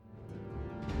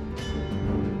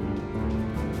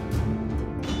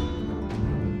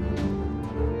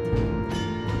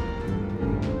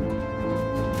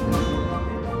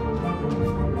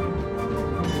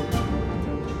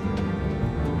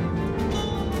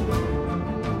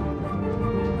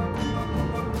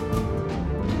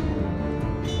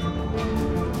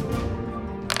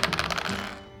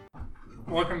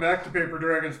back to Paper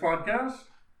Dragons Podcast.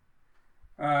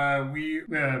 We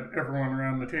have everyone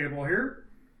around the table here.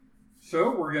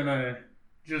 So we're going to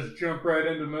just jump right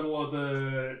into the middle of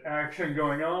the action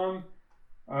going on.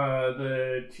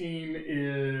 The team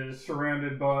is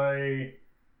surrounded by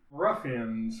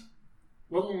ruffians,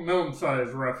 little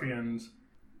gnome-sized ruffians.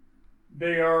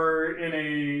 They are in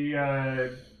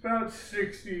a about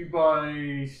 60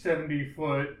 by 70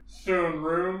 foot stone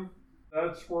room.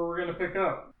 That's where we're going to pick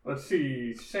up. Let's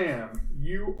see, Sam,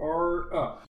 you are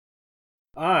up.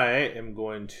 I am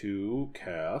going to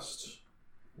cast,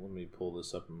 let me pull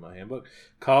this up in my handbook,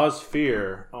 Cause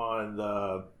Fear on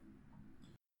the...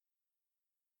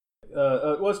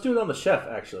 let's do it on the chef,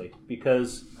 actually,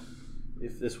 because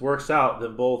if this works out,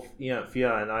 then both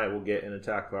Fia and I will get an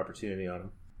attack of opportunity on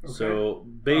him. Okay. So,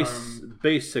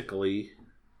 basically...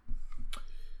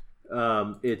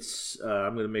 it's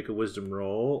I'm going to make a wisdom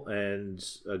roll and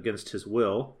against his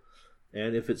will,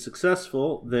 and if it's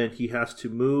successful, then he has to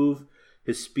move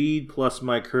his speed plus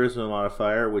my charisma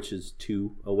modifier, which is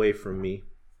 2, away from me,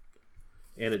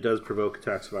 and it does provoke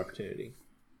attacks of opportunity.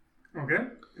 Okay,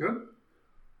 good.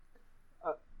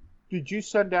 Did you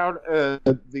send out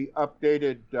the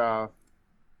updated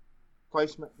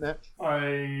placement, Mitch?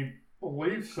 I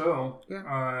believe so.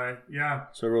 Yeah.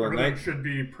 So roll everything should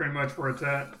be pretty much where it's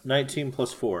at. 19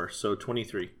 plus 4, so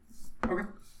 23. Okay,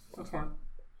 that's fine.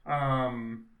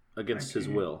 Against his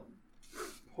will.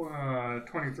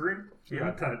 23?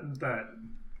 Yeah, that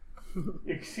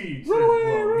exceeds his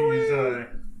will. He's,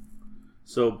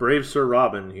 So Brave Sir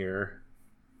Robin here.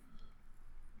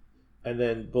 And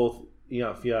then both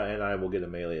Fia and I will get a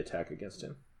melee attack against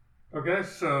him. Okay,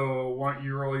 so why don't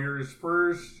you roll yours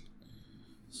first?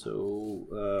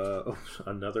 So,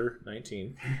 another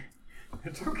 19.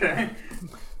 It's okay.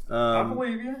 I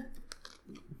believe you.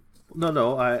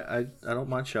 No, I don't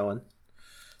mind showing.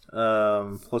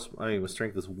 Plus, my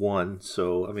strength is 1,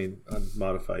 so,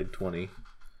 unmodified 20.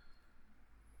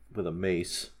 With a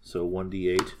mace, so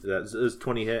 1d8. That's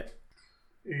 20 hit.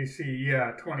 AC,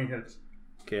 yeah, 20 hits.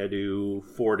 Okay, I do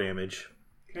 4 damage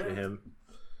to him.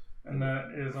 And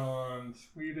that is on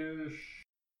Swedish.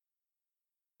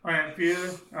 Alright, Fia,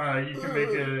 you can make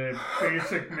a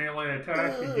basic melee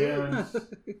attack against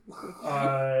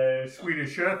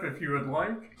Swedish Chef if you would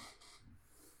like.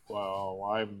 Well,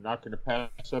 I'm not going to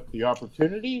pass up the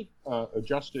opportunity.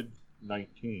 Adjusted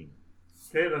 19.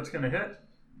 Okay, that's going to hit.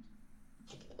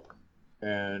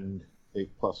 And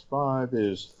 8 plus 5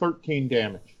 is 13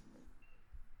 damage.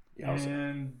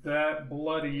 And that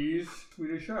bloodies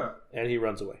Swedish Chef. And he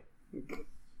runs away.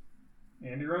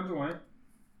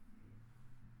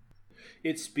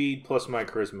 It's speed plus my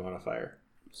charisma modifier.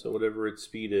 So whatever its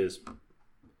speed is,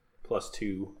 plus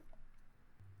 2.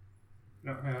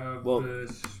 Don't have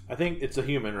this. I think it's a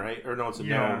human, right? Or no, it's a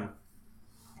gnome.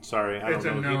 Sorry, I don't know. It's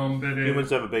a gnome. Humans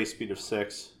have a base speed of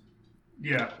 6.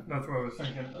 Yeah, that's what I was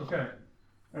thinking. Okay.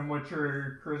 And what's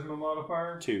your charisma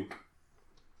modifier? 2.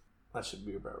 That should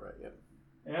be about right, yep.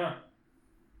 Yeah.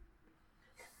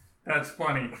 That's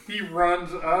funny. He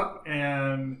runs up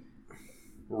and...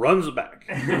 runs back.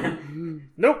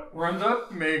 Nope. Runs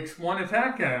up, makes one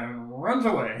attack, and runs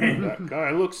away. That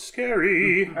guy looks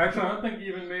scary. Actually, I don't think he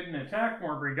even made an attack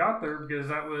whenever he got there, because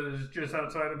that was just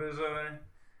outside of his...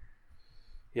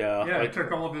 Yeah, it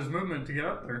took all of his movement to get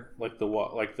up there. Like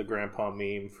the grandpa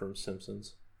meme from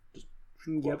Simpsons. Just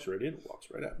walks right in, walks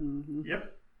right out. Mm-hmm.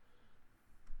 Yep.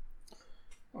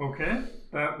 Okay,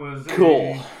 that was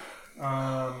cool.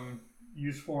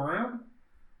 Useful round.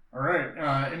 All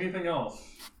right. Anything else?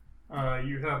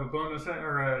 You have a bonus,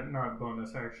 not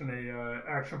bonus action, a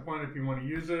action point if you want to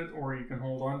use it, or you can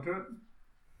hold on to it.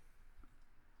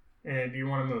 And do you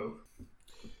want to move?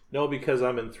 No, because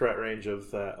I'm in threat range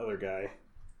of that other guy.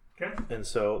 Okay. And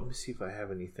so let me see if I have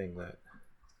anything that.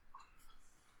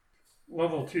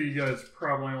 Level 2, you guys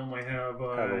probably only have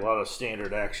a lot of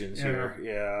standard actions here.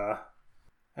 Yeah.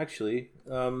 Actually,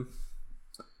 no,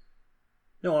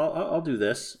 I'll do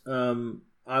this.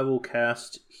 I will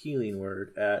cast Healing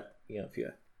Word at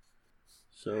Fia.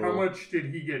 So how much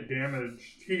did he get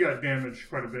damaged? He got damaged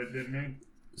quite a bit, didn't he?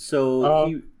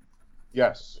 So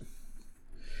yes.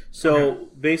 So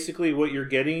basically, what you're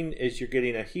getting is you're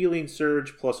getting a Healing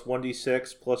Surge plus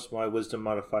 1d6 plus my Wisdom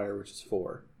modifier, which is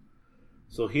 4.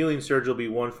 So Healing Surge will be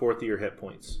 1/4 of your hit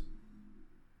points.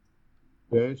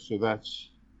 Okay, so that's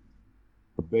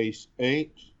a base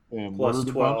 8 and plus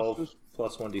 12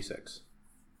 plus 1d6.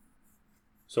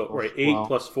 So plus 8 12.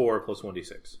 plus 4 plus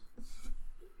 1d6.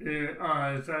 Is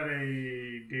that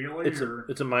a daily?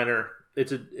 It's a minor.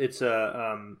 It's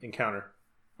a encounter.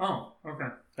 Oh, okay.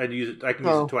 I can use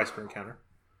it twice per encounter.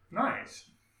 Nice.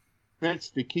 Vince,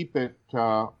 to keep it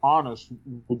honest,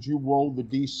 would you roll the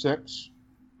d6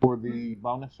 for the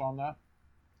bonus on that?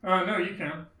 No, you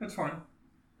can. It's fine.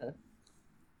 Okay.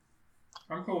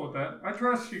 I'm cool with that. I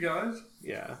trust you guys.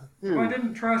 Yeah. If I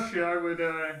didn't trust you, I would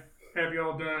have you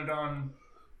all done it on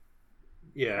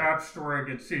App Store. I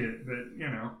could see it, but you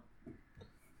know.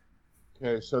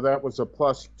 Okay, so that was a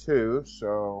 +2,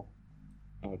 so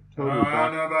total. I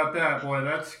don't know about that, boy.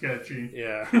 That's sketchy.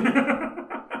 Yeah.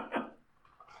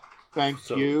 Thank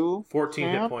you. 14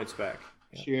 Sam. hit points back.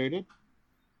 Appreciate it.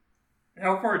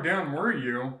 How far down were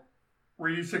you? Were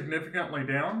you significantly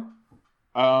down?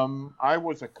 I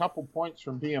was a couple points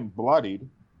from being bloodied,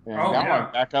 and now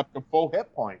I'm back up to full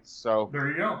hit points. So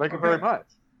there you go. Thank you very much.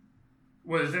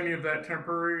 Was any of that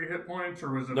temporary hit points,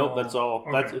 or was it? Nope, that's all.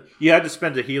 Okay. You had to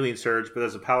spend a healing surge, but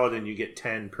as a paladin, you get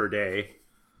 10 per day.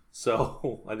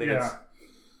 So I think it's.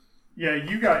 Yeah,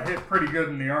 you got hit pretty good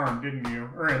in the arm, didn't you?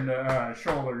 Or in the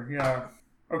shoulder, yeah.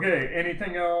 Okay,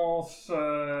 anything else,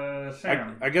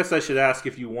 Sam? I guess I should ask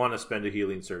if you want to spend a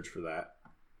healing surge for that.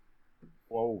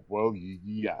 Well,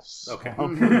 yes. Okay.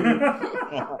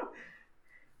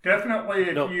 Definitely,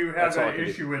 if you have an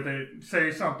issue with it,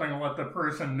 say something and let the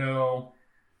person know.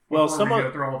 Well,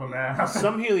 go through all the math.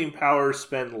 Some healing powers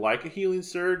spend like a healing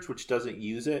surge, which doesn't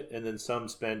use it, and then some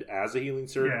spend as a healing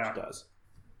surge, which does.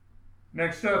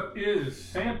 Next up is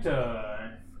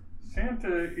Santa.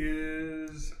 Santa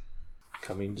is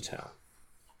coming to town.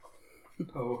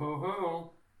 Ho ho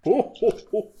ho. Ho ho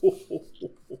ho ho ho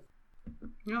ho.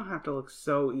 You don't have to look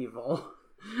so evil.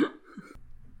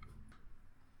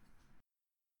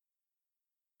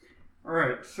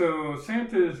 Alright, so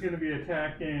Santa is going to be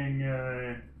attacking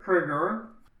Kregar.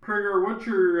 Kregar, what's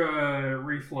your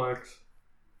reflex?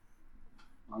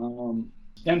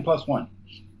 10 plus 1.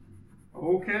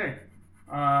 Okay.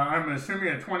 I'm assuming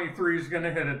a 23 is going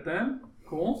to hit it then.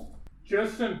 Cool.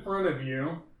 Just in front of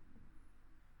you,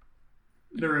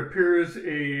 there appears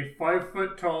a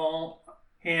 5-foot tall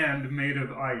hand made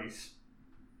of ice.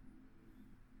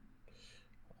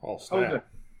 Oh, snap.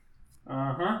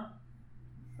 Uh-huh.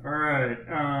 Alright,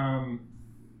 come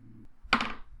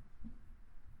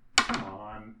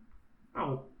on.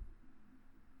 Oh.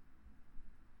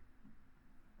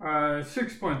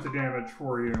 6 points of damage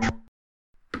for you.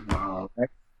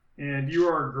 Alright. And you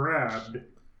are grabbed.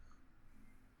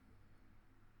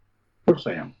 Of course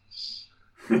I am.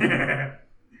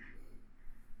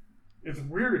 It's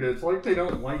weird. It's like they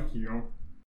don't like you.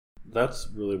 That's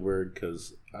really weird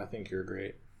because I think you're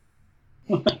great.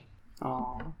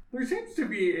 Aww. There seems to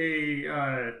be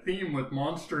a theme with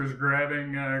monsters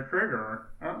grabbing Kregar.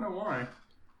 I don't know why.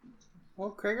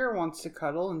 Well, Kregar wants to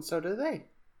cuddle, and so do they.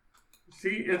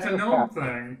 See, it's a gnome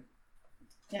thing.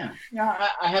 Yeah,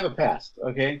 I have a past.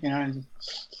 Okay,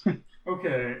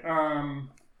 Okay,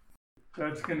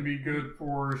 that's gonna be good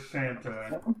for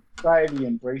Santa. Society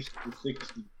embraced the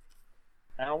 60.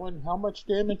 Alan, how much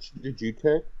damage did you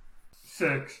take?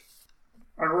 6.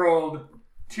 I rolled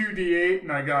 2d8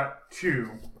 and I got 2.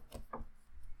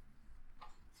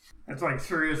 It's like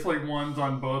seriously ones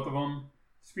on both of them.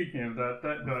 Speaking of that,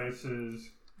 that dice is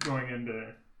going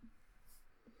into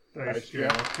dice jail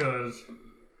because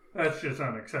that's just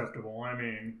unacceptable. I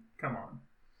mean, come on.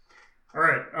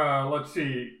 Alright, let's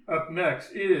see. Up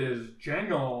next is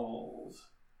Jangles.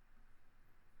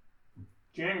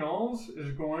 Jangles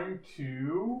is going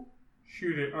to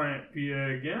shoot at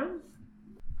Ianthea again.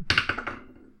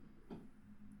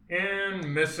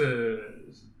 And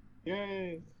misses.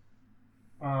 Yay.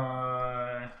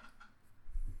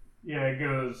 Yeah, it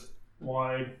goes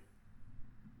wide.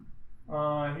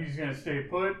 He's gonna stay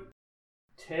put.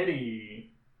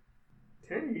 Teddy.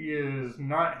 Teddy is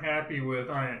not happy with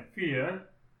Ianthea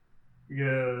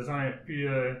because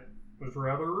Ianthea was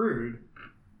rather rude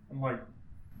and like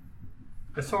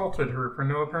assaulted her for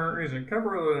no apparent reason.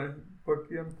 Cover the book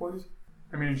again, please.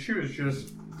 I mean, she was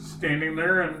just standing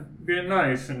there and being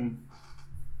nice and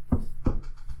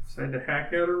decided to hack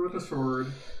at her with a sword.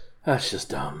 That's just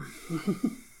dumb.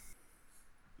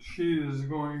 She is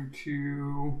going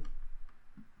to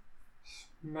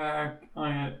smack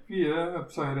Ianthea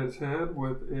upside his head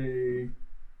with a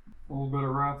little bit of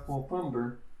Wrathful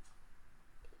Thunder.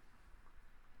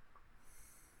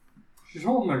 She's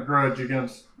holding a grudge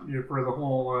against you for the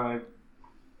whole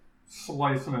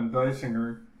slicing and dicing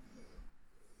her.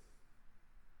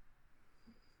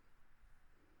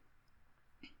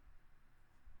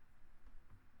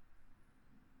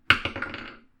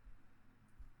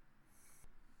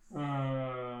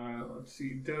 Let's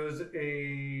see, does that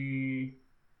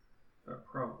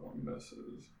probably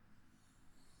misses.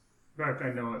 In fact,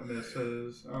 I know it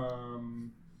misses.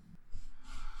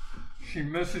 she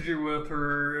misses you with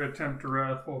her attempt to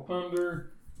Wrathful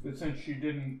Thunder, but since she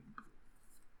didn't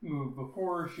move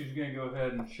before, she's going to go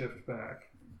ahead and shift back.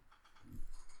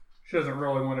 She doesn't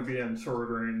really want to be in sword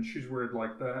range. She's weird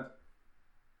like that.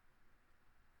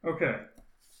 Okay.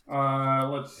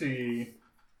 Let's see.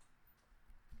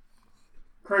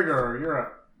 Kragar, you're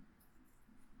up.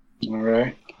 All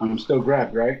right. I'm still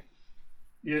grabbed, right?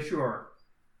 Yes, you are.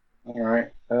 All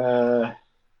right.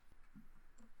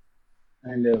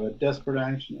 Kind of a desperate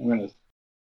action. I'm gonna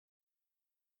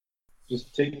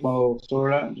just take my little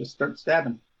sword out and just start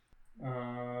stabbing.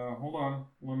 Hold on.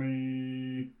 Let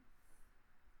me.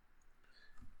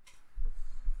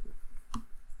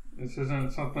 This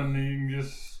isn't something that you can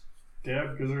just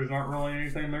stab because there's not really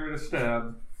anything there to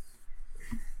stab.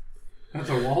 That's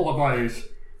a wall of ice.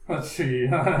 Let's see.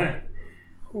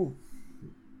 Or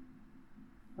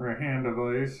a hand of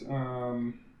ice.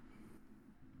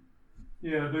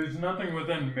 Yeah, there's nothing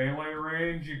within melee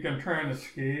range. You can try and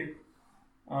escape.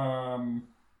 So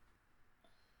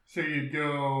you'd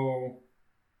go.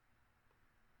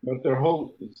 But they're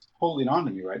it's holding on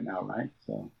to me right now, right?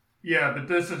 So. Yeah, but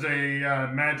this is a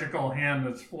magical hand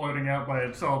that's floating out by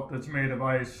itself that's made of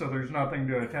ice, so there's nothing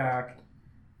to attack.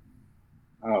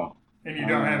 Oh. And you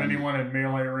don't have anyone in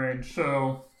melee range,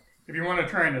 so if you want to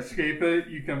try and escape it,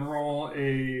 you can roll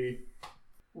a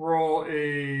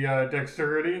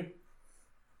dexterity.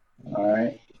 All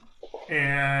right.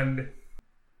 And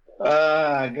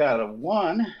I got a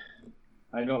 1.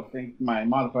 I don't think my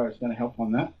modifier is going to help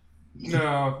on that.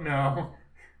 no.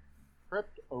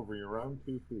 Tripped over your own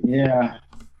 2 feet. Yeah.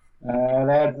 That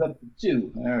adds up to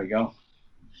 2. There we go.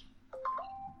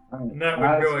 And that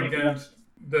would go against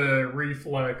the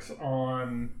reflex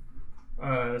on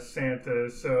Santa.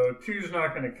 So 2's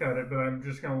not going to cut it, but I'm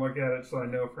just going to look at it so I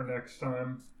know for next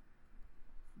time.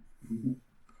 Mm-hmm.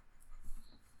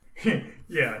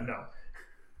 Yeah, no.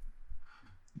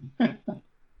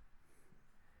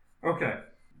 Okay.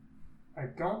 I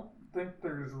don't think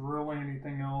there's really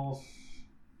anything else.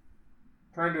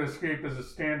 Trying to escape is a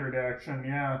standard action,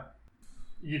 yeah.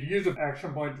 You'd use an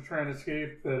action point to try and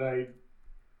escape, but I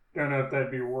don't know if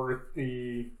that'd be worth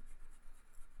the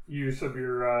use of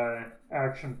your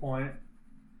action point.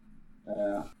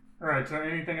 Alright, so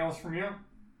anything else from you?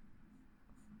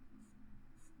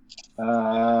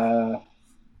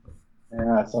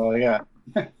 Yeah, that's all I got.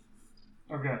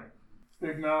 Okay.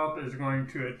 Big Mouth is going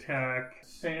to attack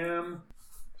Sam.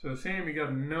 So Sam, you got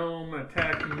a gnome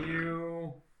attacking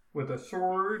you with a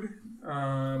sword.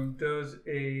 Does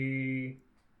a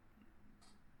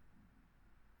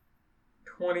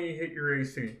 20 hit your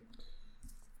AC?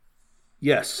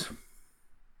 Yes.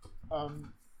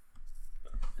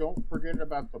 Don't forget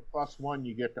about the +1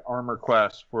 you get to armor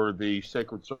class for the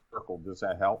Sacred Circle. Does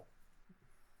that help?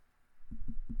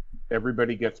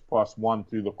 Everybody gets +1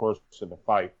 through the course of the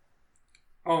fight.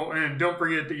 Oh, and don't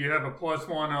forget that you have a +1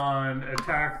 on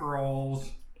attack rolls.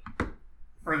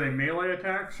 Are they melee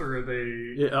attacks or are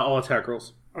they... Yeah, all attack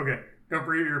rolls. Okay. Don't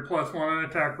forget your +1 on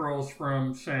attack rolls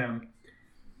from Sam.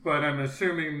 But I'm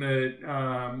assuming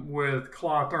that with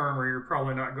cloth armor, you're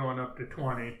probably not going up to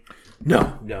 20.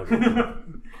 No.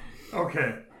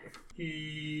 Okay.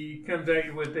 He comes at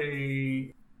you with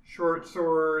a short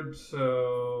sword,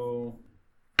 so...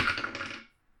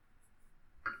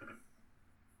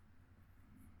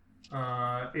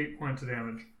 8 points of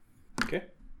damage. Okay.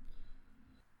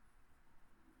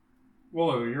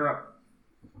 Willow, you're up.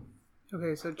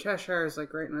 Okay, so Cheshire is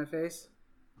like right in my face.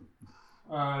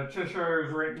 Cheshire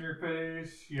is right in your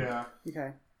face. Yeah.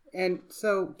 Okay. And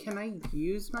so, can I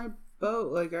use my bow?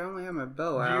 Like, I only have my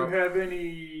bow Do out. you have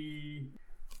any...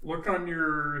 Look on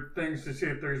your things to see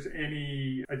if there's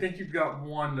any... I think you've got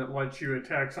one that lets you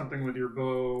attack something with your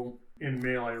bow in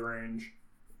melee range.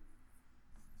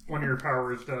 One of your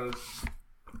powers does.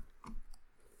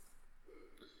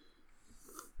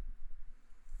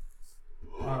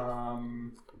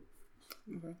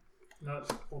 Okay. Not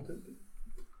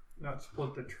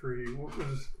split the tree. What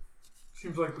was...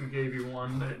 Seems like we gave you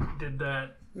one that did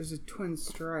that. There's a twin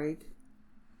strike.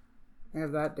 I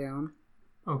have that down.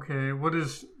 Okay, what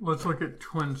is... Let's look at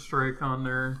twin strike on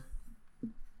there.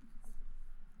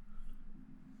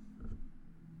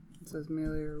 It says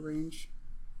melee or range.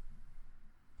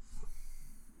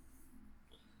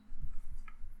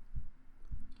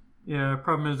 Yeah,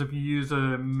 problem is if you use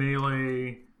a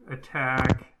melee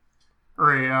attack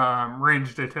or a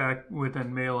ranged attack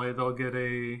within melee, they'll get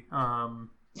a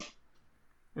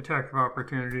attack of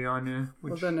opportunity on you.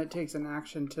 Well, then it takes an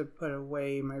action to put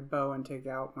away my bow and take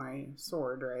out my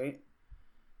sword, right?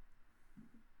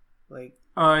 Like...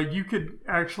 you could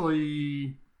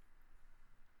actually...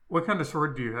 What kind of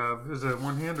sword do you have? Is it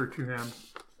one hand or two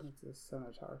hands? It's a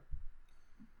scimitar.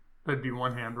 That'd be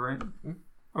one hand, right?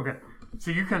 Mm-hmm. Okay.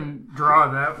 So you can draw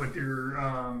that with your...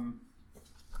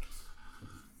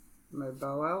 My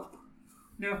bow out?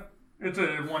 Yeah. It's a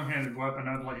one-handed weapon.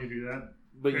 I'd let you do that.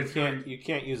 But you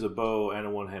can't use a bow and a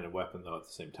one-handed weapon, though, at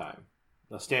the same time.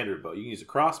 A standard bow. You can use a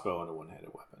crossbow and a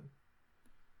one-handed weapon.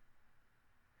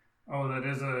 Oh, that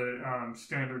is a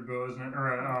standard bow, isn't it?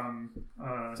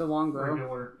 Or it's a long bow.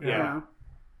 Regular. Yeah.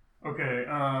 Okay.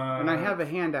 And I have a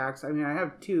hand axe. I mean, I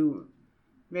have 2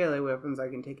 melee weapons I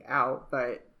can take out,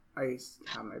 but I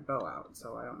have my bow out,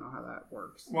 so I don't know how that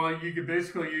works. Well, you could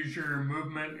basically use your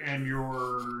movement and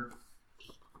your...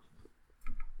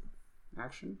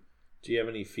 Action? Do you have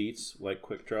any feats, like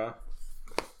quick draw?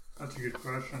 That's a good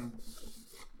question.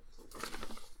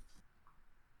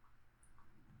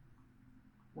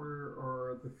 Where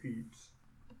are the feet?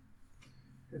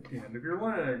 At the end of your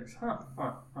legs.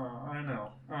 I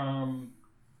know.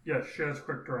 Yes, she has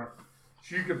quick draw.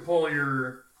 So you could pull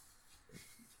your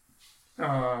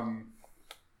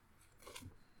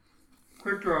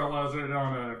quick draw allows it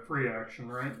on a free action,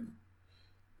 right?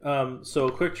 So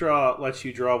quick draw lets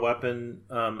you draw a weapon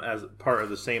as part of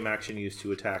the same action used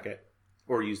to attack it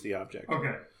or use the object.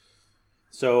 Okay.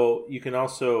 So you can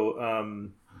also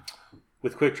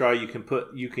with quick draw you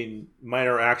can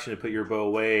minor action to put your bow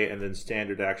away and then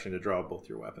standard action to draw both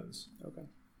your weapons. Okay.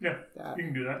 Yeah, you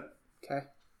can do that. Okay.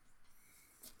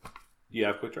 You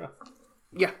have quick draw?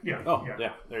 Yeah. Yeah. Oh,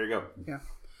 yeah. There you go. Yeah.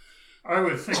 I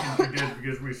was thinking she did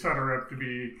because we set her up to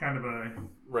be kind of a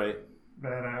right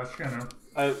badass, you know.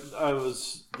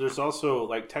 There's also,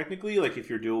 like, technically, like, if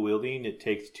you're dual wielding, it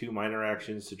takes 2 minor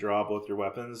actions to draw both your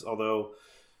weapons, although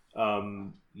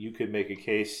you could make a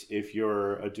case if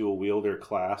you're a dual wielder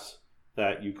class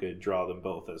that you could draw them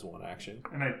both as one action.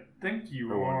 And I think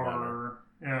you Or one are.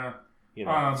 Yeah. You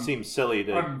know, it seems silly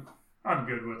to... I'm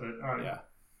good with it. Yeah.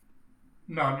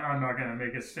 No, I'm not going to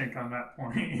make a stink on that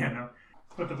point, you know.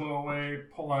 Put the bow away,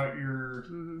 pull out your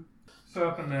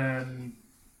stuff, and then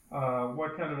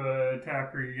what kind of a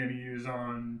attack are you going to use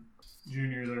on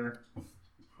Junior there?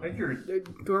 I think you're...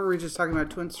 Weren't we just talking about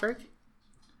Twin Strike?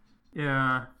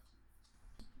 Yeah.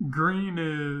 Green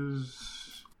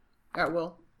is... At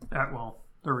will. At will.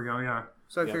 There we go, yeah.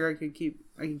 So I figure I can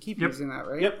keep using that,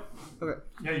 right? Yep. Okay.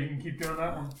 Yeah, you can keep doing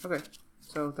that one. Okay.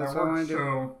 So that's That what I want works. to do.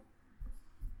 So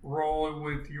roll it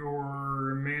with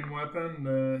your main weapon,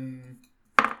 then...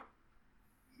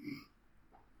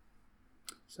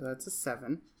 So that's a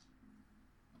 7.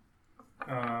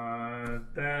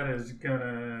 That is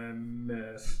gonna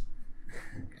miss.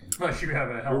 Unless you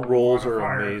have a hell Your of a rolls are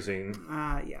modifier. amazing.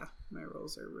 Yeah. My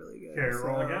rolls are really good. Okay,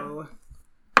 roll again.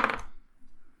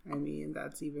 I mean,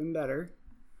 that's even better.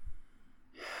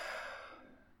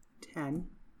 10.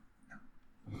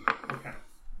 Okay.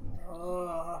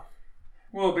 Well,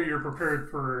 but you're prepared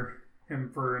for him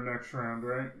for next round,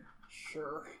 right?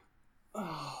 Sure.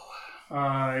 Oh.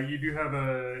 You do have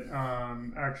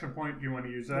a action point. Do you want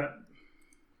to use that?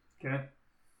 Okay.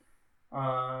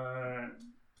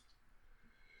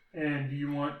 And do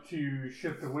you want to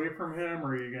shift away from him,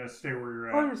 or are you going to stay where you're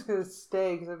at? I'm just going to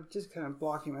stay because I'm just kind of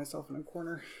blocking myself in a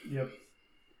corner. Yep.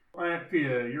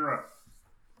 Anthea, you're up.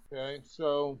 Okay,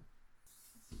 so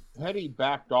Hetty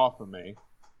backed off of me.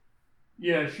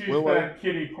 Yeah, she's Willow. back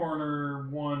kitty corner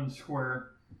 1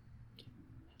 square.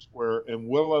 And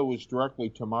Willow is directly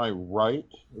to my right,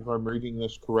 if I'm reading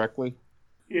this correctly.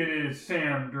 It is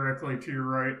Sam directly to your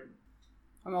right.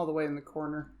 I'm all the way in the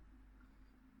corner.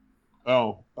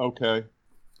 Oh, okay.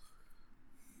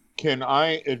 Can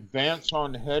I advance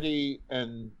on Hetty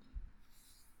and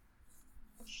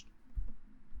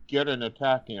get an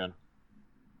attack in?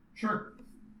 Sure.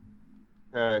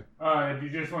 Okay. Do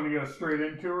you just want to go straight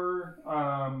into her?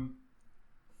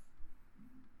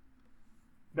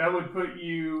 That would put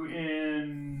you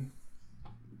in...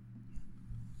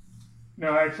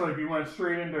 No, actually, if you went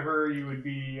straight into her, you would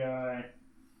be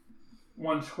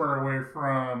 1 square away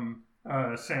from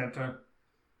Santa.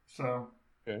 So...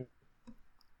 Okay.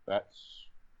 That's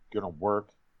going to work,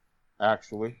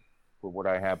 actually, for what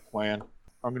I have planned.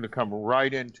 I'm going to come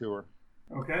right into her.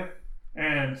 Okay.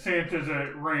 And Santa's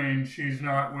at range. She's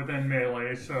not within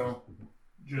melee, so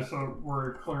just so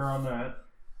we're clear on that.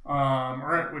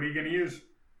 Alright, what are you going to use?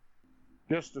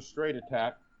 Just a straight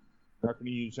attack. Not going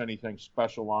to use anything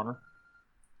special on her.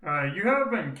 You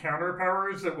have encounter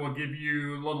powers that will give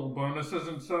you little bonuses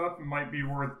and stuff. It might be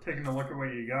worth taking a look at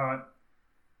what you got.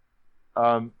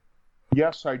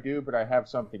 Yes, I do, but I have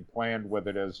something planned with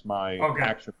it as my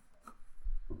action.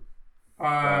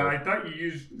 I thought you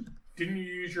used... Didn't you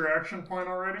use your action point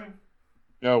already?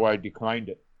 No, I declined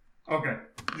it. Okay.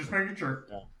 Just making sure.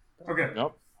 Yeah. Okay.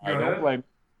 Nope. Go I ahead. don't blame.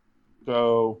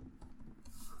 So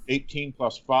 18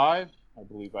 plus 5. I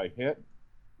believe I hit.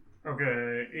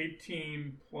 Okay,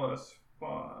 18 plus 5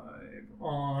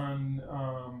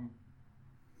 on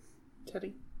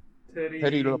Teddy. Teddy.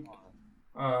 Teddy Lamar.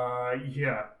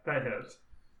 Yeah, that hits.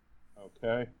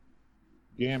 Okay.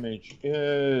 Damage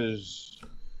is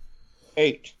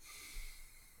 8.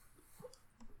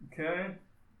 Okay.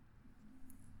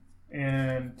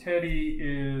 And Teddy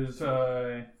is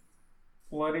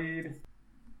bloodied.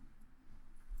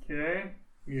 Okay.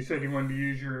 You said you wanted to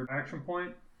use your action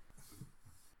point?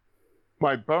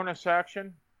 My bonus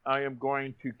action, I am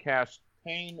going to cast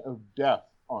Pain of Death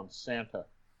on Santa.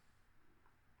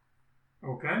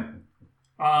 Okay.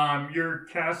 You're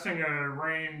casting a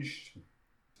ranged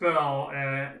spell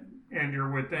and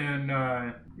you're within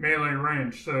melee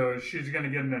range, so she's going to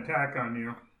get an attack on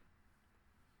you.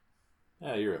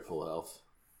 Yeah, you're at full health.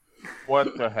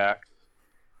 What the heck?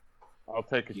 I'll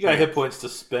take a You got hit points to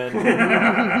spend.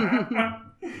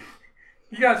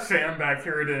 You got Sam back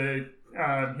here to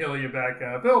heal you back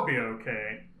up. It'll be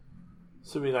okay.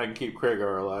 Assuming I can keep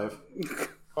Kragar alive.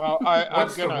 Well, What's I'm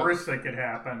the gonna, worst that could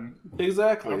happen?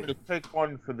 Exactly. I'm going to take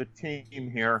one for the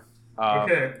team here.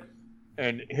 Okay.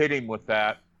 And hit him with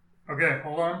that. Okay,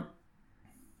 hold on.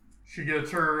 She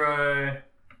gets her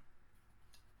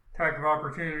attack of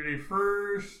opportunity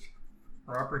first.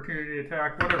 Or opportunity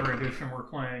attack, whatever edition we're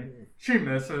playing. She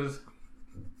misses.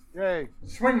 Yay.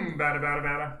 Swing, bada, bada,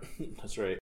 bada. That's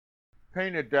right.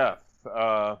 Pain of Death.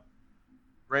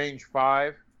 Range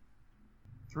 5.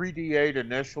 3d8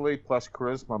 initially plus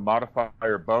charisma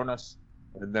modifier bonus.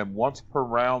 And then once per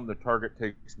round, the target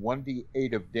takes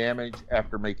 1d8 of damage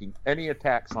after making any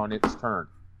attacks on its turn.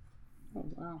 Oh,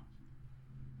 wow.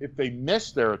 If they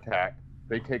miss their attack,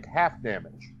 they take half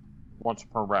damage once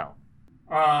per round.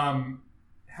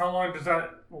 How long does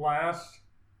that last?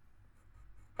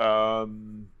 Until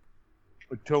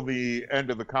the end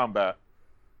of the combat,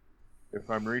 if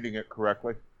I'm reading it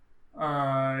correctly.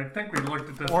 I think we looked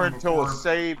at this Or one until before. a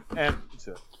save ends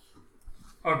it.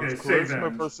 Okay, It's save charisma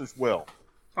ends. versus will.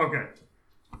 Okay.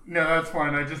 No, that's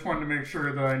fine. I just wanted to make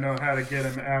sure that I know how to get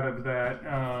him out of that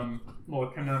little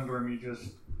conundrum you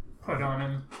just put on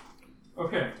him.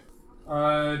 Okay.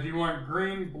 Do you want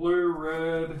green, blue,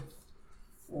 red,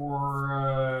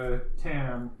 or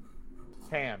tan?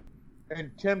 Tan. And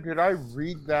Tim, did I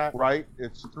read that right?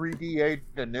 It's 3d8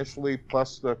 initially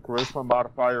plus the charisma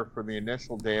modifier for the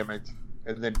initial damage,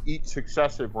 and then each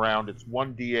successive round it's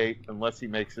 1d8 unless he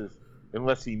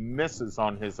misses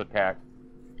on his attack.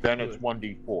 Then it's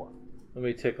 1d4. Let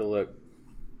me take a look.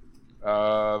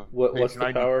 What's What's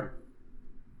the power?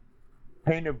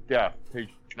 Pain of Death, page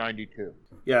 92.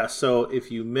 Yeah, so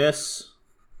if you miss,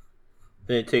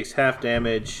 then it takes half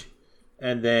damage,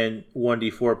 and then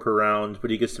 1d4 per round, but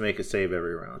he gets to make a save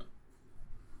every round.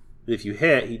 But if you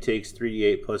hit, he takes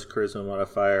 3d8 plus charisma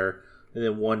modifier, and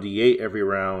then 1d8 every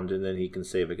round, and then he can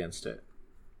save against it.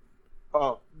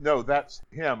 No, that's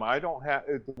him. I don't have.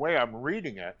 The way I'm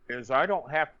reading it is I don't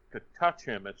have to touch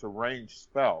him. It's a ranged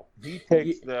spell. He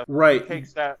takes right. He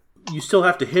takes that. You still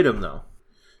have to hit him though.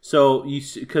 So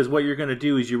because what you're going to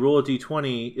do is you roll a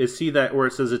d20. Is see that where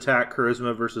it says attack,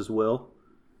 charisma versus will.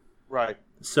 Right.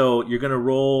 So you're going to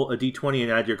roll a d20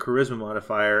 and add your charisma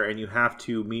modifier, and you have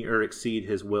to meet or exceed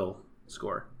his will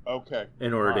score. Okay.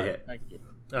 In order to hit. Thank you.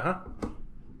 Uh-huh.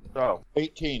 So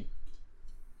 18.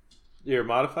 Your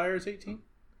modifier is 18?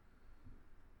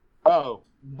 Oh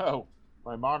no,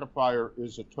 my modifier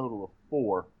is a total of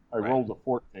 4. I rolled a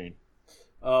 14.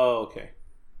 Oh, okay.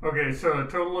 Okay, so a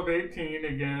total of 18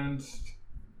 against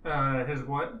his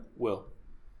what? Will.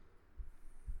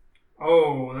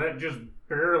 Oh, that just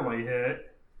barely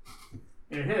hit.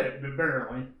 It hit, but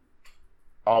barely.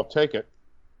 I'll take it.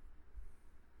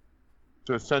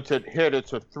 So since it hit,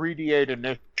 it's a 3d8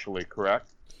 initially, correct?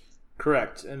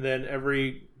 Correct. And then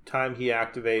every time he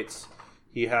activates,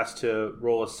 he has to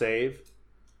roll a save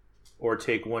or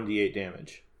take 1d8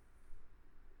 damage.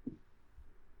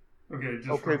 Okay, just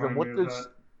Okay, then remind what me of does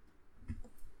that.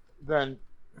 then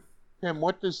Tim?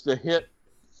 What does the hit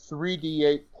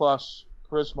 3d8 plus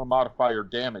charisma modifier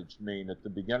damage mean at the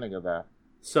beginning of that?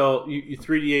 So you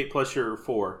 3d8 plus your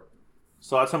 4.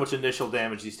 So that's how much initial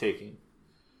damage he's taking.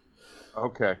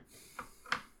 Okay.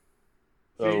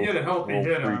 So you get a healthy roll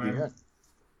hit on 3d8. him.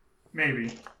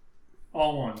 Maybe.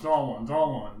 All ones, all ones,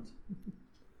 all ones.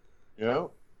 Yeah.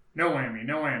 No whammy,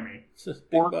 no whammy. Big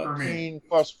For bucks. me. 14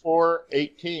 plus 4,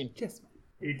 18. Yes.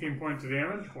 18 points of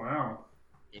damage? Wow.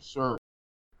 Yes, sir.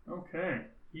 Okay.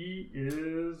 He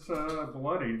is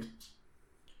bloodied.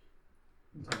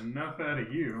 That's enough out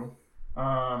of you.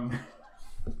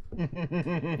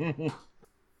 That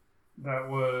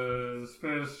was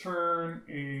Fizz turn.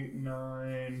 8,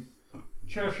 9.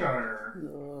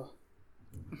 Cheshire. Ugh.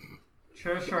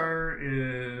 Cheshire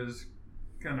is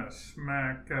gonna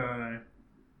smack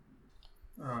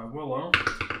Willow.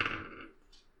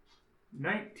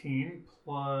 19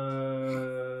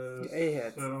 plus. It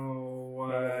hits. So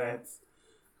That's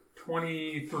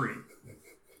 23.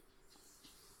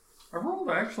 I rolled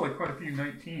actually quite a few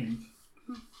 19s.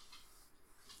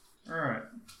 Alright.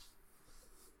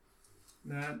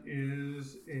 That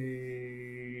is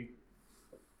a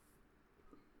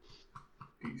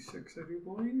D6, I do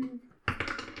believe.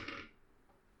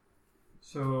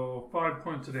 So 5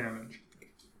 points of damage.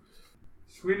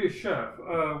 Swedish Chef.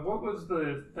 What was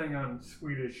the thing on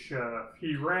Swedish Chef?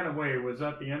 He ran away. Was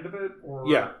that the end of it, or?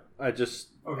 Yeah, I just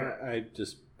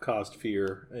caused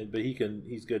fear, but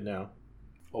he's good now.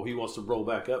 Oh, he wants to roll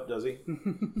back up, does he?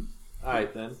 All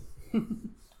right then.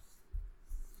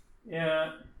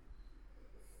 Yeah.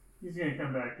 He's gonna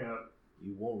come back up.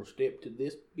 You want to step to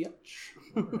this bitch?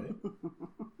 All right.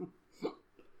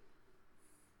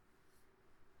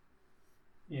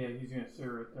 Yeah, he's gonna sit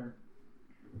right there.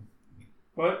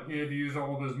 But he had to use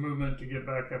all of his movement to get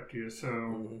back up to you,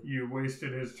 so you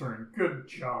wasted his turn. Good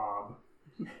job.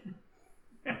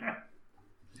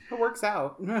 it works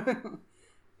out. At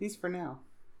least for now.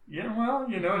 Yeah, well,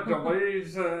 it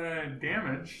delays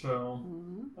damage, so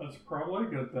that's probably a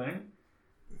good thing.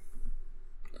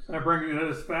 I bring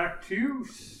this back to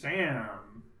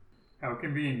Sam. How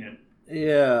convenient.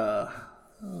 Yeah.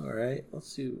 All right.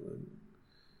 Let's see.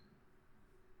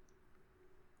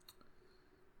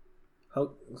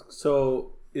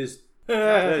 So is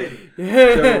Teddy?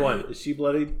 Whichever one. Is she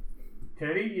bloodied?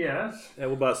 Teddy, yes. And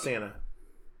what about Santa?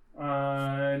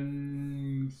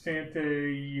 Santa,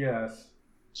 yes.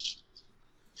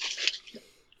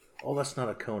 Oh, that's not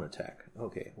a cone attack.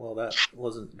 Okay, well that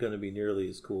wasn't going to be nearly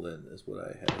as cool then as what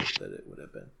I had that it would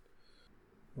have been.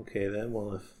 Okay then,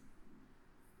 well if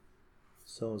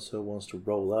so-and-so wants to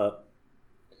roll up,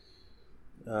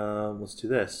 let's do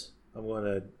this. I'm going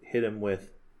to hit him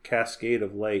with Cascade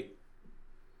of Light.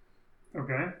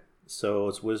 Okay. So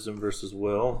it's Wisdom versus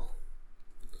Will.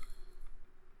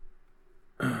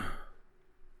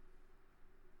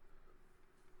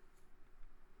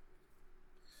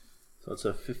 So it's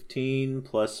a 15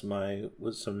 plus my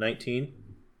Wisdom 19.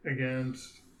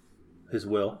 Against? His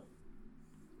Will.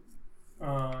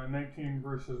 19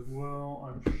 versus Will.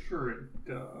 I'm sure it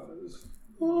does.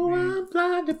 Oh, I'm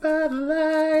blinded by the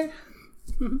light.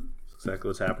 That's exactly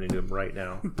what's happening to him right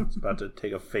now. He's about to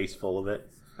take a face full of it.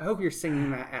 I hope you're singing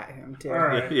that at him, too. All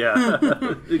right. Yeah,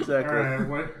 exactly. All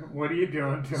right, what are you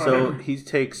doing to So him? he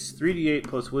takes 3d8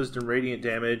 plus Wisdom Radiant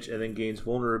damage and then gains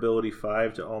Vulnerability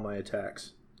 5 to all my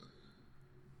attacks.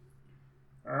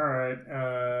 All right,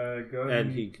 go ahead.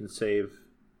 And he can save.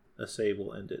 A save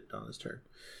will end it on his turn.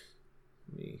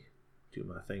 Let me do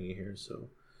my thingy here. So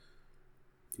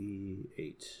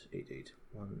D8, 8.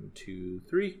 1, 2,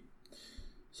 3.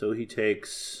 So he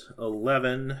takes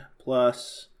 11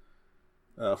 plus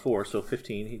 4, so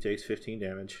 15. He takes 15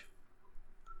 damage.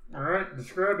 All right,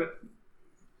 describe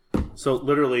it. So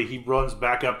literally, he runs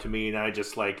back up to me, and I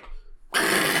just like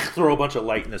throw a bunch of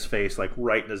light in his face, like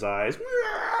right in his eyes.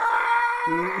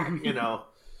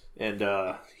 And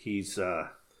he's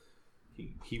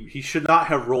he should not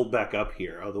have rolled back up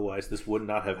here. Otherwise, this would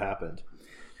not have happened.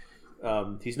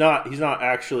 He's not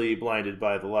actually blinded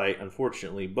by the light,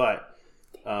 unfortunately, but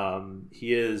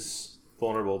he is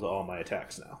vulnerable to all my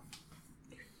attacks now.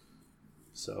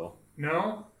 So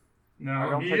No,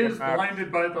 don't he think it is matters.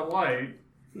 blinded by the light.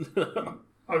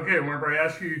 Okay, whenever I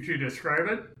ask you to describe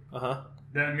it,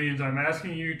 that means I'm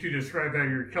asking you to describe how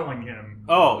you're killing him.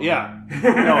 Oh yeah.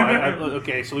 No,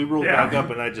 okay. So we rolled back up,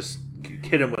 and I just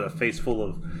hit him with a face full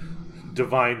of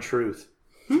divine truth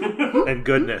and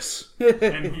goodness.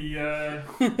 And he, Yeah.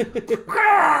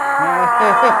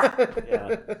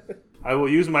 I will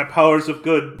use my powers of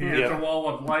good. he hits a wall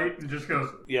of light and just goes,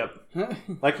 Yep.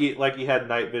 Like he had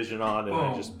night vision on, and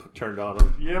I just turned on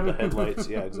him the headlights.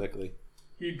 Yeah, exactly.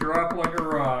 he dropped like a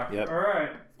rock. Yep. All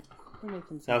right.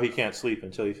 Now he can't sleep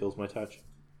until he feels my touch.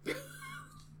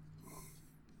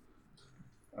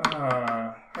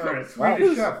 All right,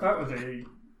 Swedish Chef, that was a...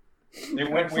 It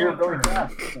went weird going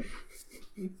fast.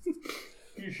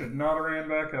 You should not have ran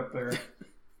back up there.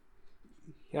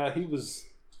 Yeah, he was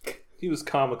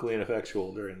comically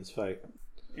ineffectual during this fight.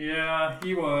 Yeah,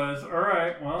 he was. All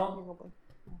right, well...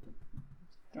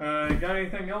 got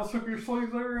anything else up your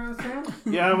sleeve there, Sam?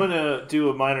 Yeah, I'm gonna do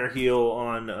a minor heal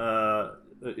on.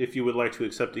 If you would like to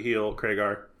accept a heal,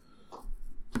 Kragar.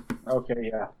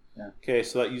 Okay, yeah. Okay,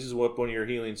 so that uses up one of your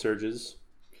healing surges.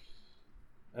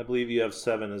 I believe you have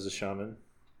 7 as a shaman.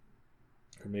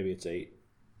 Or maybe it's 8.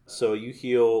 So you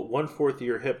heal 1/4 of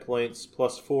your hit points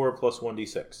plus 4 plus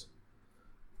 1d6.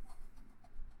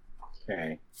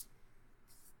 Okay.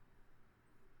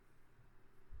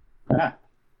 I'm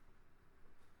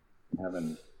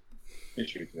having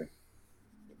issues here.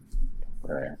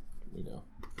 There. You know.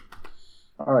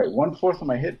 All right, 1/4 of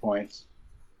my hit points.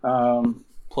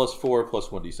 Plus 4 plus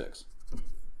 1d6.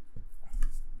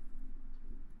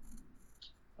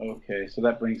 Okay, so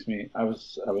that brings me. I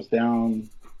was down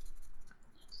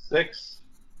 6.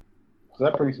 So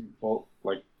that brings me well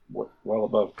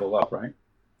above full up, right?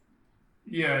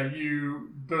 Yeah,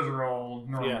 those are all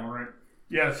normal, right?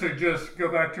 Yeah, so just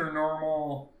go back to your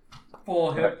normal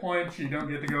full hit points. You don't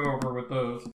get to go over with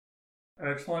those.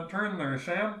 Excellent turn there,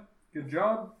 Sam. Good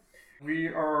job. We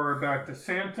are back to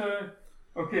Santa.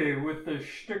 Okay, with the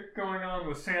shtick going on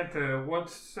with Santa,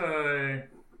 what's...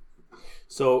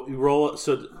 So you roll.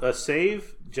 So a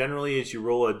save generally is you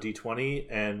roll a d20,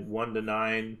 and 1 to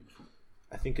 9,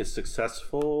 I think, is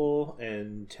successful,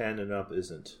 and 10 and up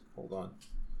isn't. Hold on.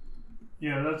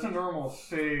 Yeah, that's a normal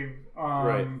save.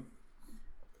 Right.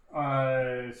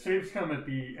 Saves come at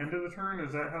the end of the turn.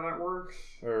 Is that how that works?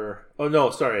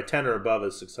 A 10 or above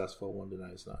is successful. 1 to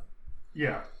 9 is not.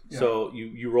 Yeah. So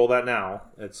you roll that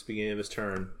now. That's the beginning of his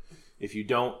turn. If you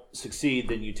don't succeed,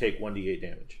 then you take 1d8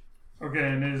 damage. Okay,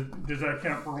 and does that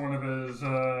count for one of his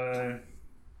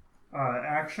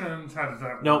actions? How does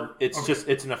that work? No, it's just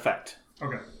it's an effect.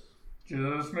 Okay,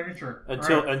 just making sure.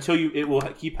 Until it will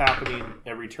keep happening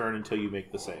every turn until you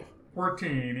make the save.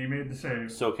 14, he made the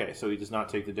save. So so he does not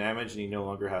take the damage, and he no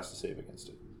longer has to save against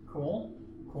it. Cool.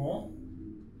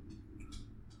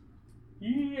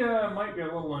 He might be a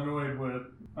little annoyed with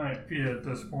Pia at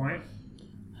this point.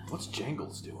 What's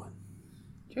Jangles doing?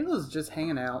 Jangle's just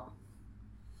hanging out.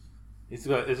 Is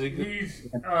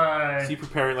he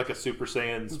preparing like a Super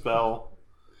Saiyan spell?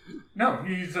 No,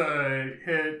 he's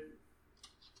hit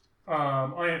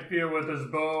Aunt Pia with his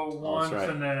bow once, right.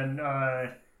 and then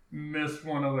missed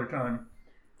one other time.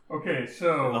 Okay,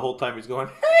 so... And the whole time he's going...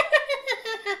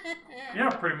 Yeah,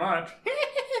 pretty much.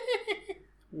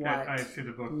 What? I see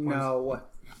the book, please. No.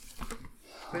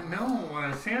 But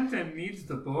no, Santa needs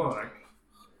the book.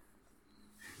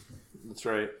 That's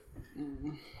right.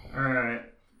 Alright.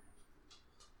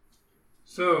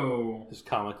 So... His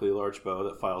comically large bow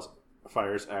that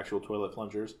fires actual toilet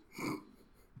plungers.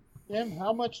 Tim,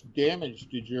 how much damage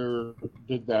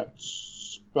did that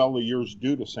spell of yours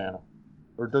do to Santa?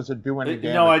 Or does it do any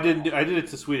damage? No, I didn't. I did it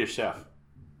to Swedish Chef.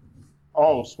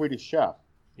 Oh, Swedish Chef.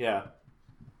 Yeah.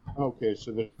 Okay,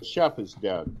 so the chef is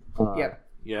dead.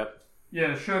 Yep.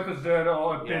 Yeah, Chef is dead.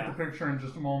 I'll update the picture in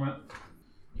just a moment.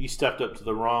 He stepped up to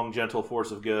the wrong gentle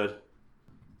force of good.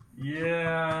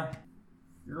 Yeah,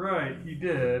 you're right. He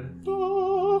did.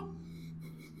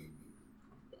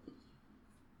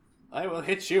 I will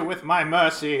hit you with my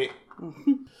mercy.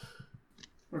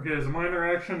 Okay, as a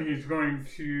minor action, he's going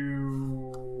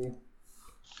to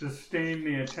sustain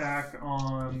the attack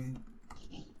on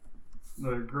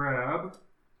the grab.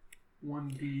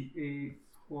 1d8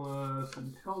 plus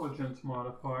intelligence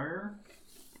modifier.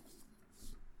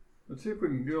 Let's see if we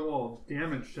can do a little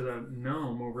damage to that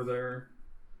gnome over there.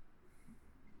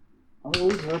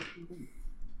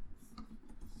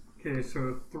 Okay,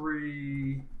 so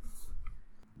 3...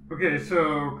 Okay,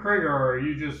 so Kragar,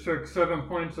 you just took 7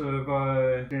 points of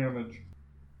damage.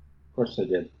 Of course I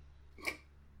did.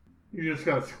 You just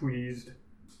got squeezed.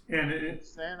 And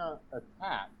Santa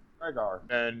attacked Kragar.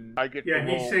 And I get yeah,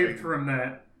 he saved from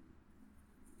that.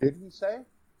 Did he save?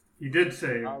 He did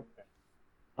save. Okay.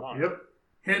 Right. Yep.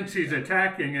 Hence he's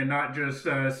attacking and not just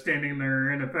standing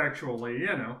there ineffectually,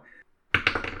 you know.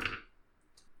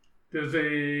 Does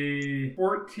a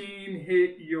 14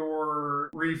 hit your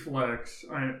reflex,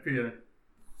 Aunt Pia?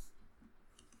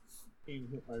 14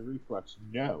 hit my reflex?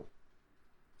 No.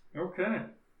 Okay.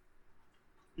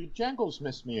 Did Jangles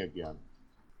miss me again?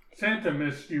 Santa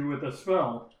missed you with a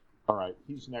spell. Alright,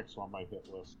 he's next on my hit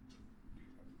list.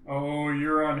 Oh,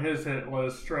 you're on his hit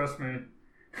list, trust me.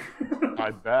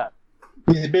 I bet.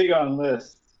 He's big on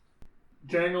lists.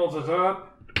 Jangles is up.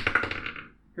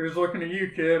 Here's looking at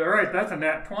you, kid. Alright, that's a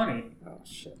nat 20. Oh,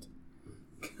 shit.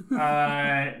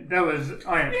 That was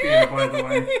Aunt Pia, by the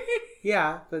way.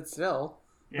 Yeah, but still.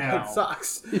 Yeah. It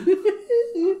sucks.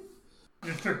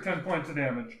 Just took 10 points of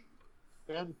damage.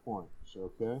 10 points,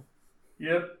 okay.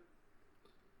 Yep.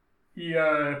 He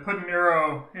put an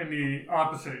arrow in the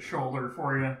opposite shoulder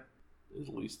for you.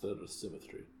 At least that is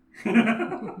symmetry.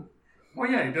 Well,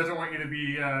 yeah, he doesn't want you to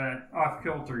be off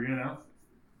kilter, you know?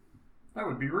 That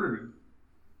would be rude.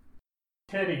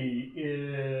 Teddy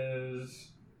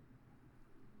is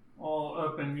all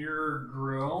up in your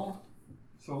grill.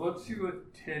 So let's see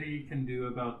what Teddy can do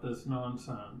about this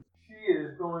nonsense. She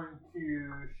is going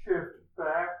to shift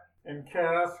back and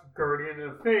cast Guardian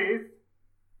of Faith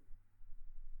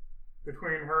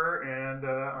between her and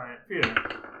Ianthea.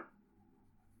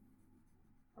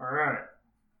 Alright.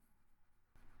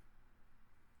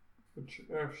 Which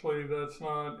actually that's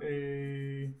not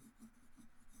an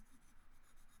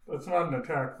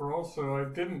attack roll, so I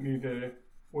didn't need to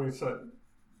waste that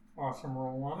awesome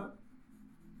roll on it.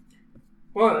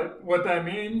 But what that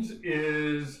means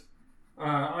is,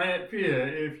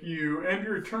 Ianthea, if you end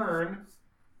your turn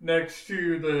next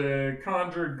to the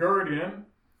Conjured Guardian,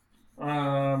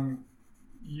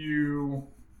 you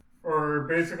are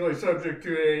basically subject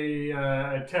to a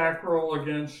attack roll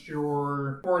against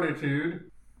your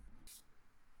Fortitude.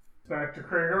 Back to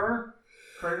Kragar.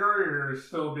 Kragar, you're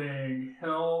still being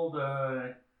held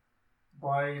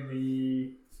by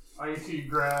the icy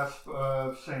grasp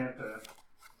of Santa.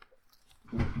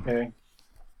 Okay.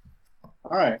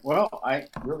 All right. Well, I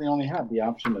really only have the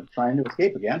option of trying to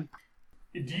escape again.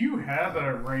 Do you have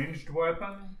a ranged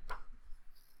weapon?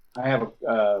 I have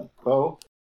a bow.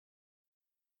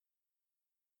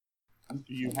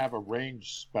 Do you have a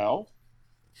ranged spell?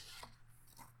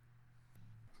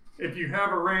 If you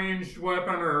have a ranged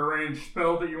weapon or a ranged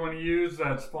spell that you want to use,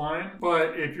 that's fine.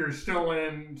 But if you're still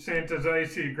in Santa's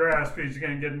icy grasp, he's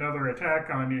going to get another attack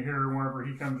on you here whenever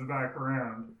he comes back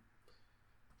around.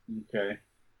 Okay.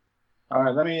 All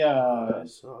right, let me, I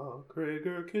saw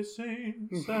Kragar kissing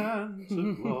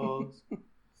Santa Claus.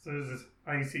 So this is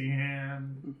icy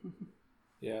hand.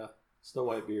 Yeah, Snow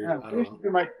White beard. I I wish don't know.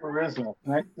 you might charisma.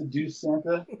 Can I seduce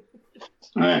Santa? You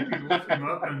can lift him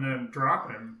up and then drop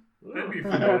him. That'd be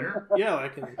familiar. Yeah, I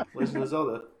can listen to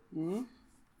Zelda. Mhm.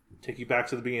 Take you back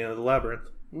to the beginning of the labyrinth.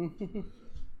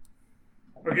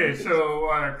 Okay, so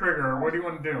Kragar, what do you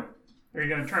want to do? Are you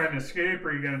going to try and escape, or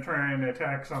are you going to try and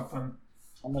attack something?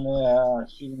 I'm gonna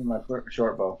shoot him with my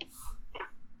short bow.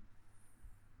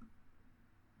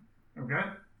 Okay.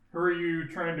 Who are you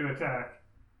trying to attack?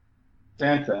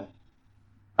 Santa.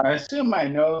 I assume I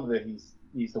know that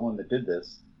he's the one that did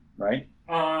this, right?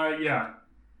 Yeah.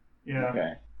 Yeah.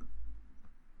 Okay.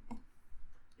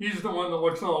 He's the one that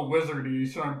looks all wizardy,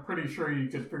 so I'm pretty sure you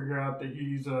could figure out that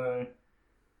he's the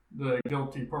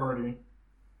guilty party.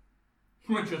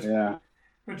 Which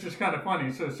is kind of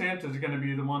funny. So Santa's going to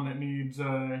be the one that needs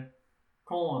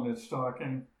coal on his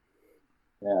stocking.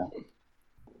 Yeah.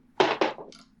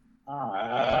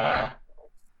 I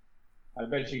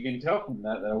bet you can tell from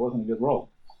that it wasn't a good roll.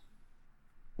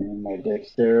 And my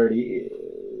dexterity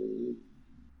is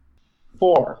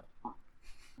 4.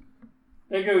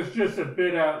 It goes just a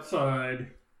bit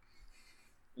outside.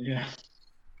 Yeah.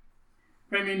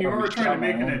 I mean, you are trying to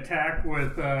make an attack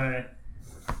with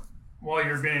while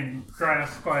you're being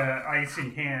grasped by an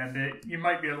icy hand. You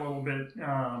might be a little bit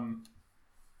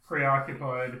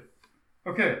preoccupied.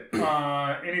 Okay.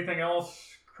 Anything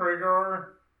else,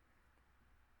 Kragar?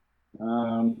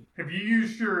 Have you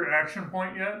used your action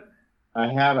point yet? I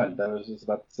haven't. I was just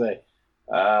about to say.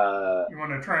 You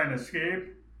want to try and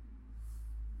escape?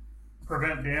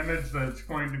 Prevent damage that's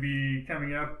going to be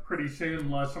coming up pretty soon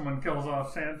unless someone kills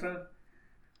off Santa?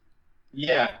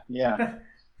 Yeah.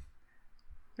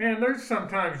 Man, there's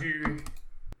sometimes you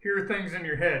hear things in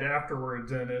your head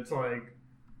afterwards and it's like,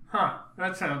 huh,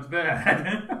 that sounds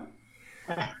bad.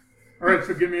 Alright,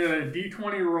 so give me a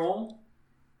d20 roll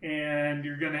and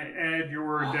you're going to add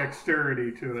your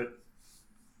dexterity to it.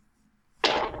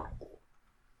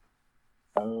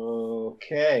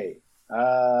 Okay.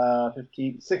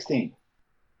 16.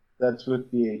 That's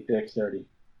with the dexterity.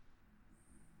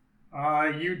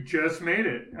 You just made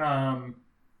it.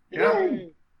 Yeah,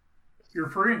 you're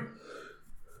free.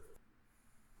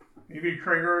 Maybe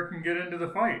Kragar can get into the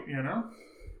fight, you know?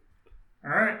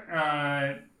 Alright,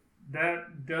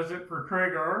 that does it for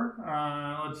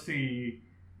Kragar. Let's see.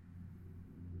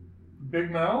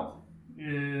 Big Mouth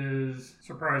is,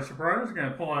 surprise, surprise,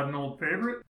 going to pull out an old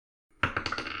favorite.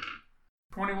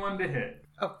 21 to hit.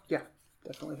 Oh, yeah.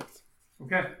 Definitely hits.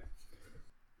 Okay.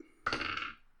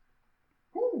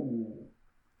 Ooh.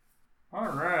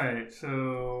 Alright,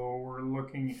 so we're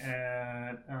looking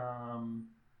at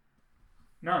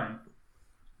 9.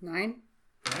 9?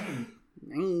 9.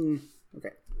 9.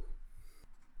 Okay.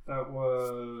 That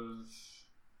was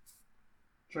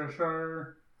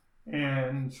Cheshire.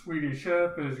 And Swedish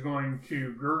Chef is going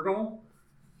to gurgle.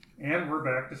 And we're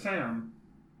back to Sam.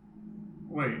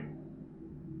 Wait.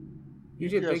 You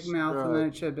did Big Mouth, and then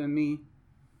it should have been me.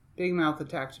 Big Mouth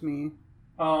attacked me.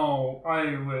 Oh,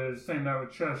 I was saying that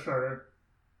with Cheshire.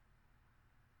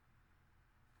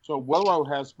 So Willow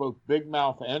has both Big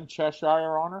Mouth and Cheshire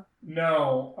on her?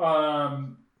 No.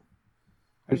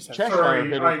 Because just Cheshire Sorry,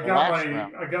 hit I her the got last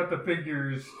round. I got the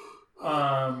figures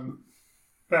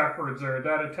backwards there.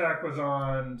 That attack was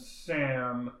on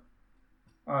Sam.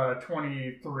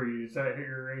 23. Is that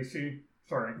your AC?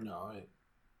 Sorry. No,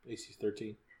 AC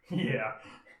 13. Yeah.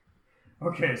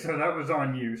 Okay, so that was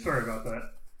on you. Sorry about that.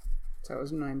 So it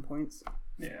was 9 points.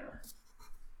 Yeah.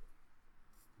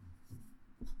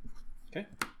 Okay.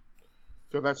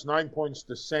 So that's 9 points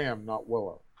to Sam, not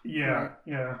Willow. Yeah, Right.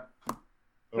 yeah.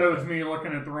 Okay. That was me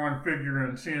looking at the wrong figure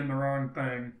and seeing the wrong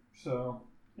thing. So,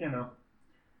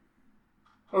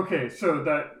 Okay, so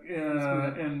that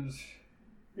ends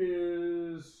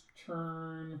his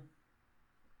turn.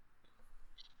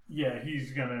 Yeah,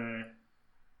 he's gonna...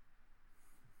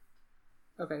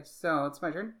 Okay, so it's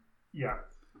my turn. Yeah.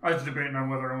 I was debating on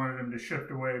whether I wanted him to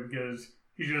shift away because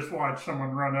he just watched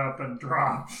someone run up and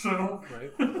drop, so...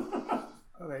 Right.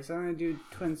 Okay, so I'm going to do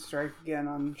Twin Strike again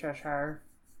on Cheshire.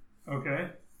 Okay.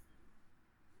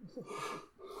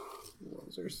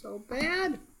 Those are so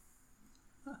bad.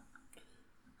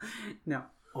 No.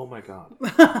 Oh my god.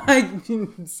 I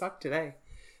suck today.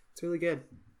 It's really good.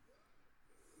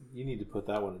 You need to put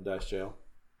that one in dice jail.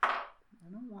 I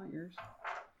don't want yours.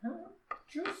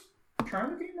 Just trying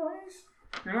to be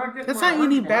nice. You're not getting That's my not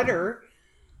any orange one. better.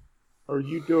 Are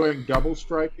you doing double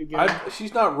strike again?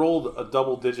 She's not rolled a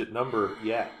double-digit number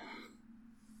yet.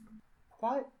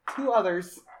 Got 2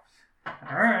 others.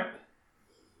 Alright.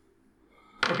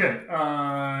 Okay,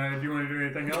 do you want to do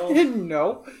anything else?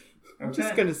 No. I'm Okay.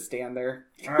 just going to stand there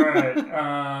Alright,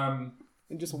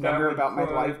 and just that wonder would about my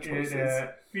put life it choices.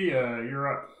 at Fia, you're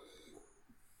up.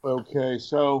 Okay,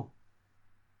 so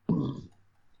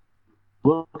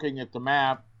looking at the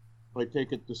map, I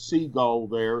take it the seagull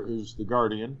there is the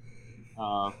guardian,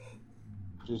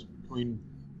 just between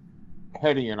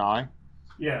Hetty and I.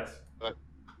 Yes.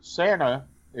 Santa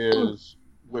is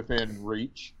within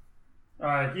reach.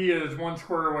 He is 1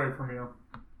 square away from you.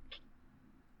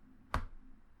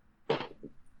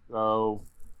 So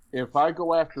if I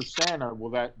go after Santa,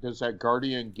 does that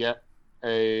guardian get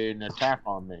an attack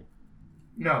on me?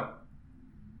 No.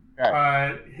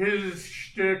 Okay. His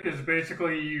shtick is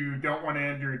basically you don't want to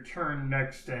end your turn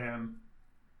next to him.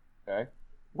 Okay.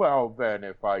 Well, then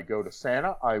if I go to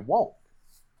Santa, I won't.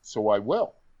 So I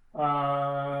will.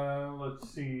 Let's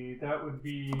see. That would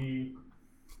be...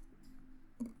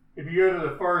 If you go to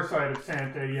the far side of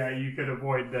Santa, yeah, you could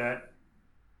avoid that.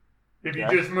 If you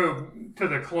Okay. just move to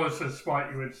the closest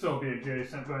spot, you would still be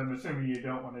adjacent, but I'm assuming you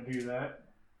don't want to do that.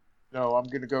 No, I'm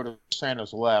going to go to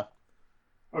Santa's left.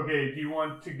 Okay, do you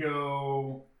want to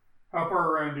go... How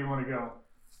far around do you want to go?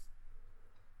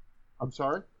 I'm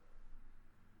sorry?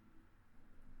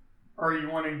 Are you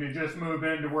wanting to just move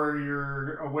into where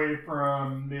you're away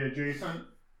from the adjacent?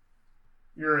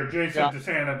 You're adjacent to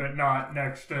Santa, but not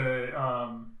next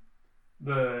to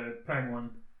the penguin.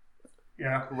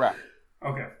 Yeah? Correct.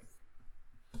 Okay.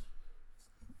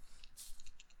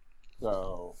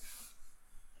 So,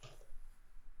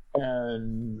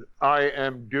 and I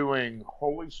am doing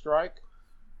Holy Strike.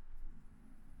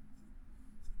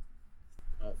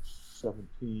 That's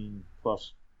 17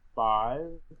 plus 5.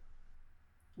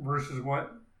 Versus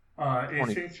what?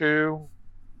 AC? 22.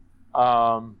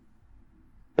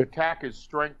 Attack is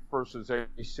strength versus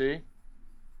AC.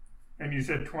 And you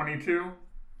said 22?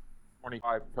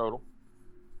 25 total.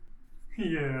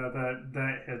 Yeah,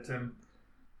 that hits him.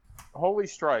 Holy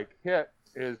Strike hit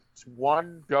is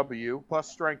 1W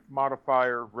plus strength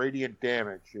modifier radiant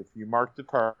damage. If you mark the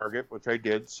target, which I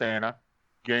did, Santa,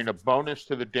 gain a bonus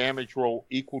to the damage roll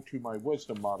equal to my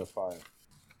wisdom modifier.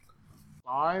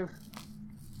 5.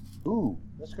 Ooh,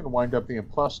 that's going to wind up being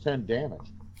plus 10 damage.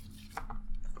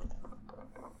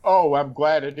 Oh, I'm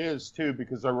glad it is, too,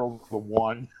 because I rolled the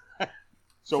 1.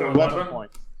 So 11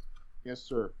 points. Yes,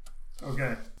 sir.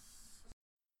 Okay.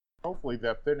 Hopefully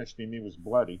that finished him. He was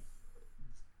bloody.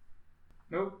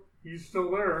 Nope, he's still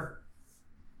there.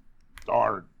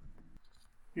 Darn.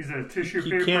 He's a tissue He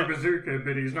paper can't- bazooka,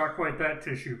 but he's not quite that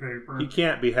tissue paper. He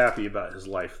can't be happy about his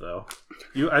life, though.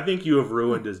 I think you have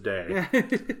ruined his day.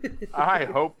 I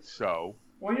hope so.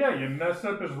 Well, yeah, you messed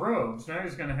up his robes. Now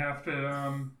he's going to have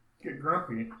to get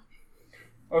grumpy.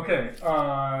 Okay,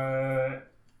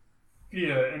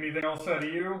 Fia, anything else out of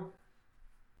you?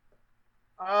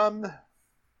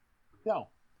 No.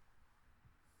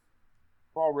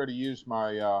 I've already used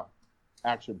my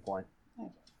action point.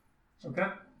 Okay.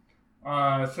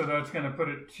 So that's going to put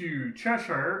it to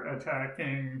Cheshire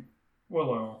attacking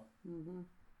Willow. Mhm.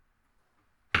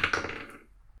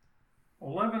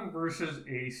 11 versus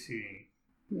AC.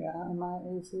 Yeah, my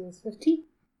AC is 15.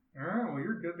 Alright, well,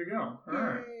 you're good to go.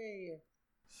 Alright. Yay!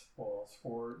 Spoil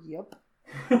sports. Yep.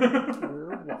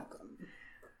 You're welcome.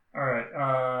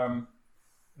 Alright,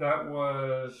 that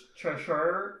was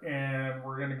Cheshire, and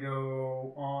we're going to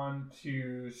go on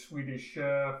to Swedish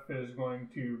Chef is going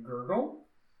to gurgle.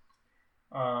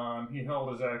 He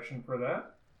held his action for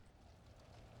that.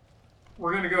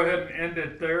 We're going to go ahead and end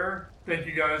it there. Thank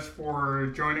you guys for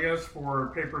joining us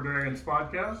for Paper Dragons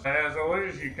Podcast. As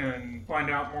always, you can find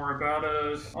out more about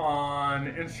us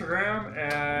on Instagram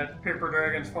at Paper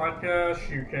Dragons Podcast.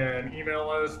 You can email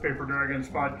us,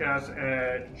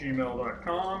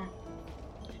 paperdragonspodcast@gmail.com.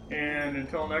 And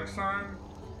until next time,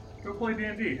 go play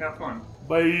D&D. Have fun.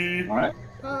 Bye. All right.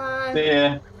 Bye. See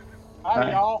ya.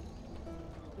 Hi, y'all.